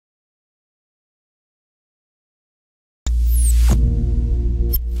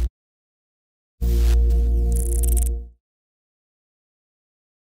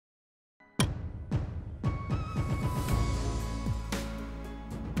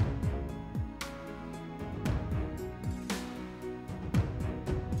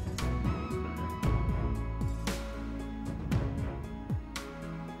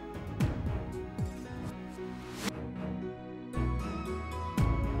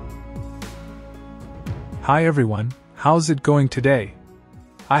Hi everyone, how's it going today?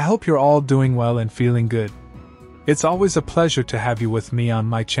 I hope you're all doing well and feeling good. It's always a pleasure to have you with me on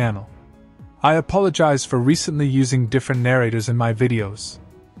my channel. I apologize for recently using different narrators in my videos.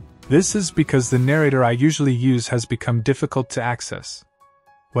 This is because the narrator I usually use has become difficult to access.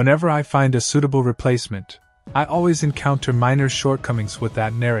 Whenever I find a suitable replacement, I always encounter minor shortcomings with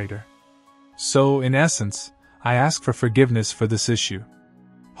that narrator. So, in essence, I ask for forgiveness for this issue.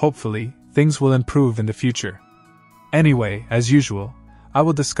 Hopefully, things will improve in the future. Anyway, as usual, I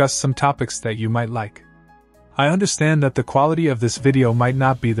will discuss some topics that you might like. I understand that the quality of this video might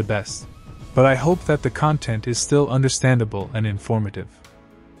not be the best, but I hope that the content is still understandable and informative.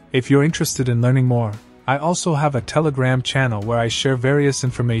 If you're interested in learning more, I also have a Telegram channel where I share various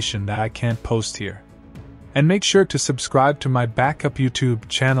information that I can't post here. And make sure to subscribe to my backup YouTube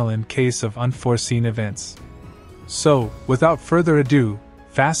channel in case of unforeseen events. So, without further ado,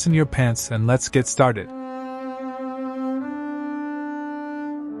 fasten your pants and let's get started.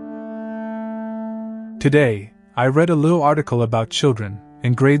 Today, I read a little article about children,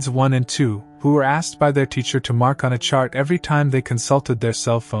 in grades 1 and 2, who were asked by their teacher to mark on a chart every time they consulted their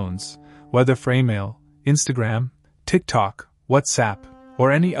cell phones, whether for email, Instagram, TikTok, WhatsApp,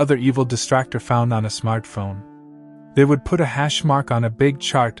 or any other evil distractor found on a smartphone. They would put a hash mark on a big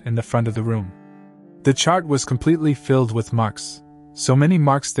chart in the front of the room. The chart was completely filled with marks, so many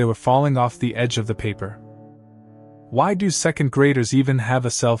marks they were falling off the edge of the paper. Why do second graders even have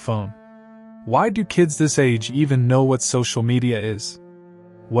a cell phone? Why do kids this age even know what social media is?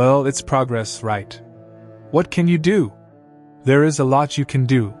 Well, it's progress, right? What can you do? There is a lot you can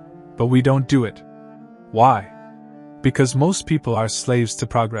do, but we don't do it. Why? Because most people are slaves to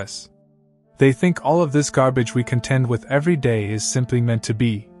progress. They think all of this garbage we contend with every day is simply meant to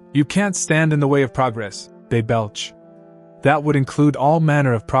be. You can't stand in the way of progress, they belch. That would include all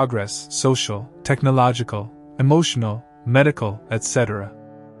manner of progress, social, technological, emotional, medical, etc.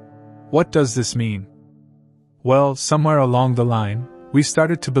 What does this mean? Well, somewhere along the line, we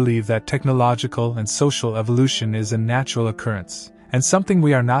started to believe that technological and social evolution is a natural occurrence, and something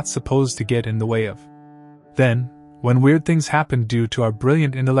we are not supposed to get in the way of. Then, when weird things happen due to our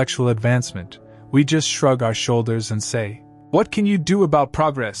brilliant intellectual advancement, we just shrug our shoulders and say, "What can you do about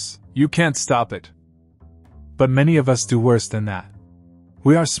progress? You can't stop it." But many of us do worse than that.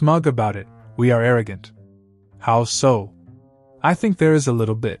 We are smug about it, we are arrogant. How so? I think there is a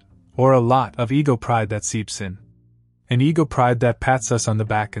little bit, or a lot, of ego pride that seeps in. An ego pride that pats us on the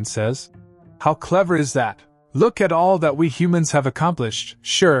back and says, "How clever is that? Look at all that we humans have accomplished.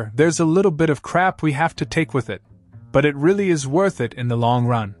 Sure, there's a little bit of crap we have to take with it, but it really is worth it in the long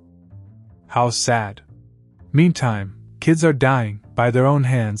run." How sad. Meantime, kids are dying, by their own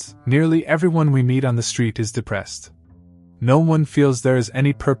hands. Nearly everyone we meet on the street is depressed. No one feels there is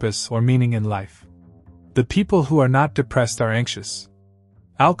any purpose or meaning in life. The people who are not depressed are anxious.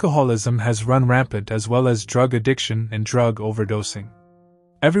 Alcoholism has run rampant, as well as drug addiction and drug overdosing.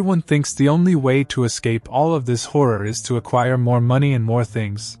 Everyone thinks the only way to escape all of this horror is to acquire more money and more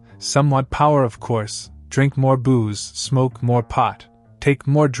things, somewhat power of course, drink more booze, smoke more pot, take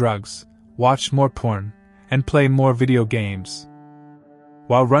more drugs, watch more porn, and play more video games.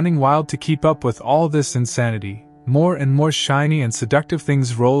 While running wild to keep up with all this insanity, more and more shiny and seductive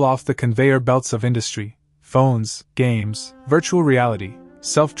things roll off the conveyor belts of industry: phones, games, virtual reality,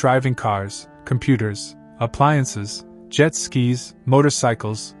 self-driving cars, computers, appliances, jet skis,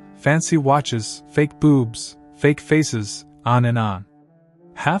 motorcycles, fancy watches, fake boobs, fake faces, on and on.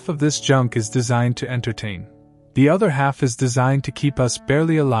 Half of this junk is designed to entertain. The other half is designed to keep us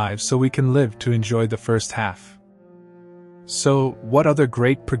barely alive so we can live to enjoy the first half. So, what other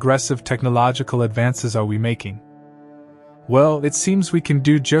great progressive technological advances are we making? Well, it seems we can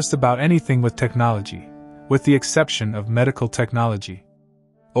do just about anything with technology, with the exception of medical technology.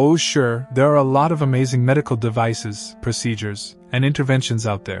 Oh sure, there are a lot of amazing medical devices, procedures, and interventions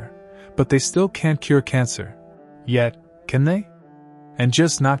out there, but they still can't cure cancer. Yet, can they? And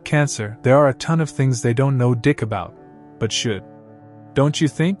just not cancer, there are a ton of things they don't know dick about, but should. Don't you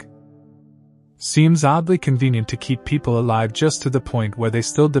think? Seems oddly convenient to keep people alive just to the point where they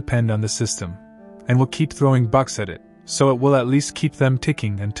still depend on the system, and will keep throwing bucks at it, so it will at least keep them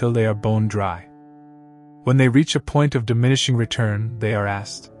ticking until they are bone dry. When they reach a point of diminishing return, they are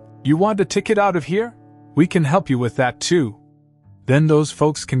asked, "You want a ticket out of here? We can help you with that too." Then those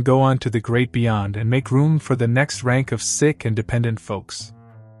folks can go on to the great beyond and make room for the next rank of sick and dependent folks.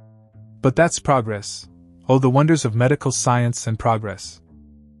 But that's progress. Oh, the wonders of medical science and progress.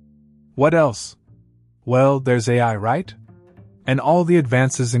 What else? Well, there's AI, right? And all the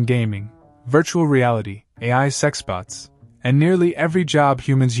advances in gaming, virtual reality, AI sexbots, and nearly every job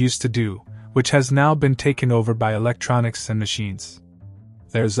humans used to do, which has now been taken over by electronics and machines.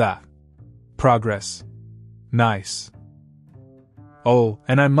 There's that. Progress. Nice. Oh,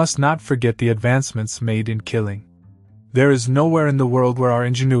 and I must not forget the advancements made in killing. There is nowhere in the world where our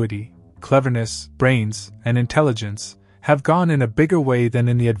ingenuity, cleverness, brains, and intelligence have gone in a bigger way than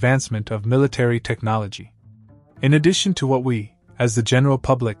in the advancement of military technology. In addition to what we, as the general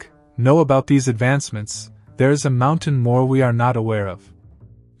public, know about these advancements, there is a mountain more we are not aware of.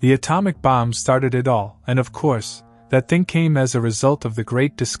 The atomic bomb started it all, and of course, that thing came as a result of the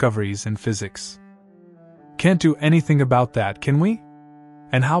great discoveries in physics. Can't do anything about that, can we?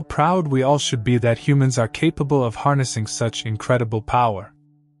 And how proud we all should be that humans are capable of harnessing such incredible power.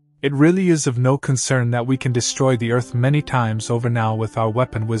 It really is of no concern that we can destroy the Earth many times over now with our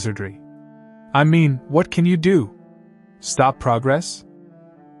weapon wizardry. I mean, what can you do? Stop progress?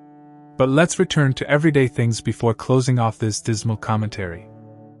 But let's return to everyday things before closing off this dismal commentary.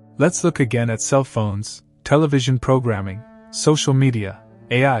 Let's look again at cell phones, television programming, social media,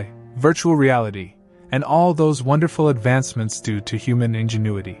 AI, virtual reality, and all those wonderful advancements due to human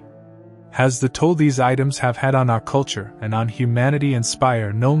ingenuity. Has the toll these items have had on our culture and on humanity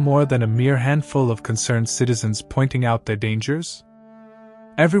inspire no more than a mere handful of concerned citizens pointing out their dangers?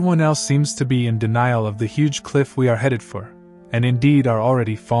 Everyone else seems to be in denial of the huge cliff we are headed for, and indeed are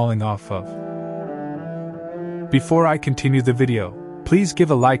already falling off of. Before I continue the video, please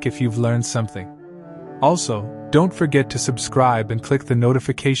give a like if you've learned something. Also, don't forget to subscribe and click the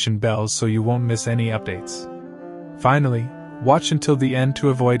notification bell so you won't miss any updates. Finally, watch until the end to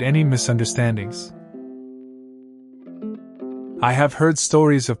avoid any misunderstandings. I have heard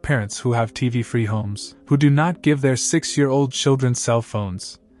stories of parents who have TV-free homes, who do not give their 6-year-old children cell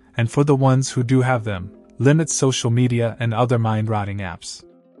phones, and for the ones who do have them, limit social media and other mind-rotting apps.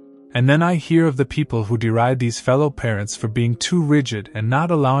 And then I hear of the people who deride these fellow parents for being too rigid and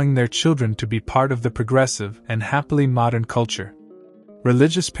not allowing their children to be part of the progressive and happily modern culture.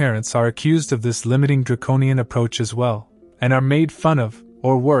 Religious parents are accused of this limiting draconian approach as well, and are made fun of,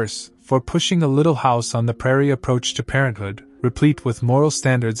 or worse, for pushing a little house on the prairie approach to parenthood, replete with moral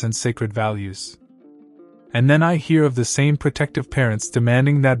standards and sacred values. And then I hear of the same protective parents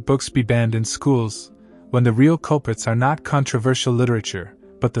demanding that books be banned in schools, when the real culprits are not controversial literature,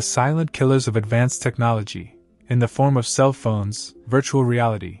 but the silent killers of advanced technology, in the form of cell phones, virtual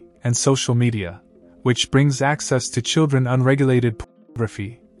reality, and social media, which brings access to children, unregulated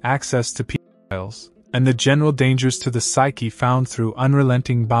pornography, access to pedophiles, and the general dangers to the psyche found through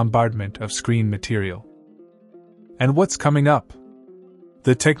unrelenting bombardment of screen material. And what's coming up?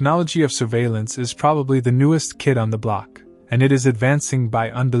 The technology of surveillance is probably the newest kid on the block, and it is advancing by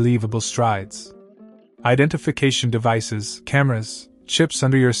unbelievable strides. Identification devices, cameras, chips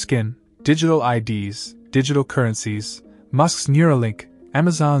under your skin, digital IDs, digital currencies, Musk's Neuralink,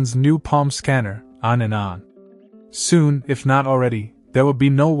 Amazon's new Palm scanner, on and on. Soon, if not already, there will be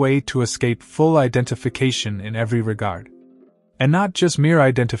no way to escape full identification in every regard. And not just mere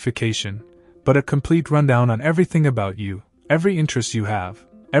identification, but a complete rundown on everything about you, every interest you have,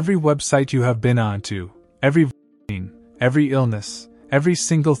 every website you have been on to, every vaccine, every illness, every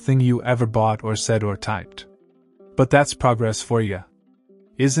single thing you ever bought or said or typed. But that's progress for you.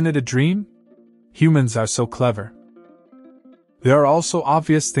 Isn't it a dream? Humans are so clever. There are also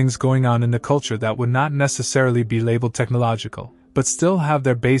obvious things going on in the culture that would not necessarily be labeled technological, but still have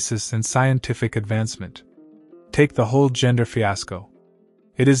their basis in scientific advancement. Take the whole gender fiasco.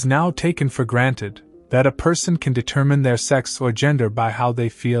 It is now taken for granted that a person can determine their sex or gender by how they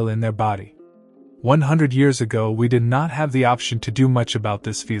feel in their body. 100 years ago, we did not have the option to do much about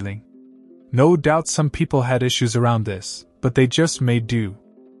this feeling. No doubt some people had issues around this, but they just made do.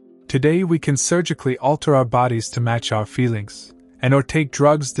 Today we can surgically alter our bodies to match our feelings, and or take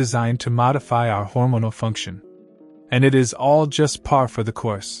drugs designed to modify our hormonal function. And it is all just par for the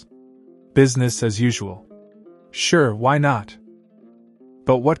course. Business as usual. Sure, why not?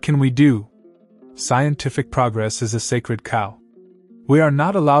 But what can we do? Scientific progress is a sacred cow. We are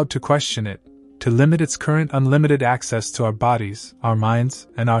not allowed to question it, to limit its current unlimited access to our bodies, our minds,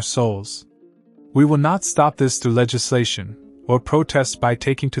 and our souls. We will not stop this through legislation, or protest by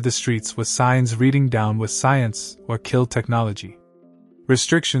taking to the streets with signs reading down with science or kill technology.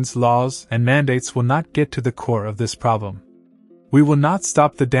 Restrictions, laws, and mandates will not get to the core of this problem. We will not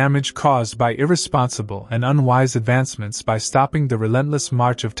stop the damage caused by irresponsible and unwise advancements by stopping the relentless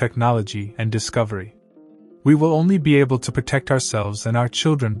march of technology and discovery. We will only be able to protect ourselves and our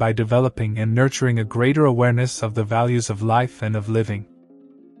children by developing and nurturing a greater awareness of the values of life and of living.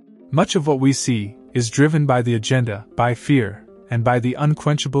 Much of what we see is driven by the agenda, by fear, and by the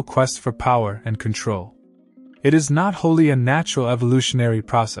unquenchable quest for power and control. It is not wholly a natural evolutionary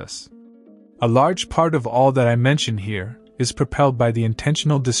process. A large part of all that I mention here is propelled by the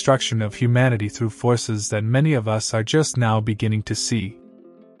intentional destruction of humanity through forces that many of us are just now beginning to see.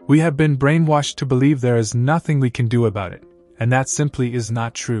 We have been brainwashed to believe there is nothing we can do about it, and that simply is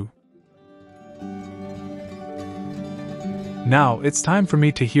not true. Now, it's time for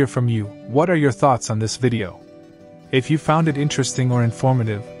me to hear from you. What are your thoughts on this video? If you found it interesting or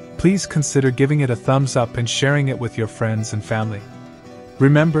informative, please consider giving it a thumbs up and sharing it with your friends and family.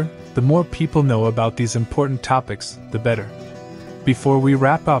 Remember, the more people know about these important topics, the better. Before we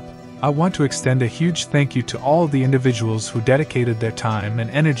wrap up, I want to extend a huge thank you to all the individuals who dedicated their time and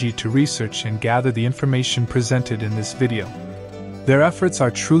energy to research and gather the information presented in this video. Their efforts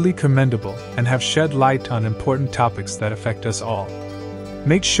are truly commendable and have shed light on important topics that affect us all.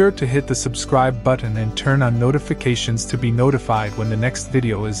 Make sure to hit the subscribe button and turn on notifications to be notified when the next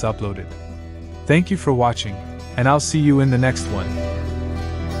video is uploaded. Thank you for watching, and I'll see you in the next one.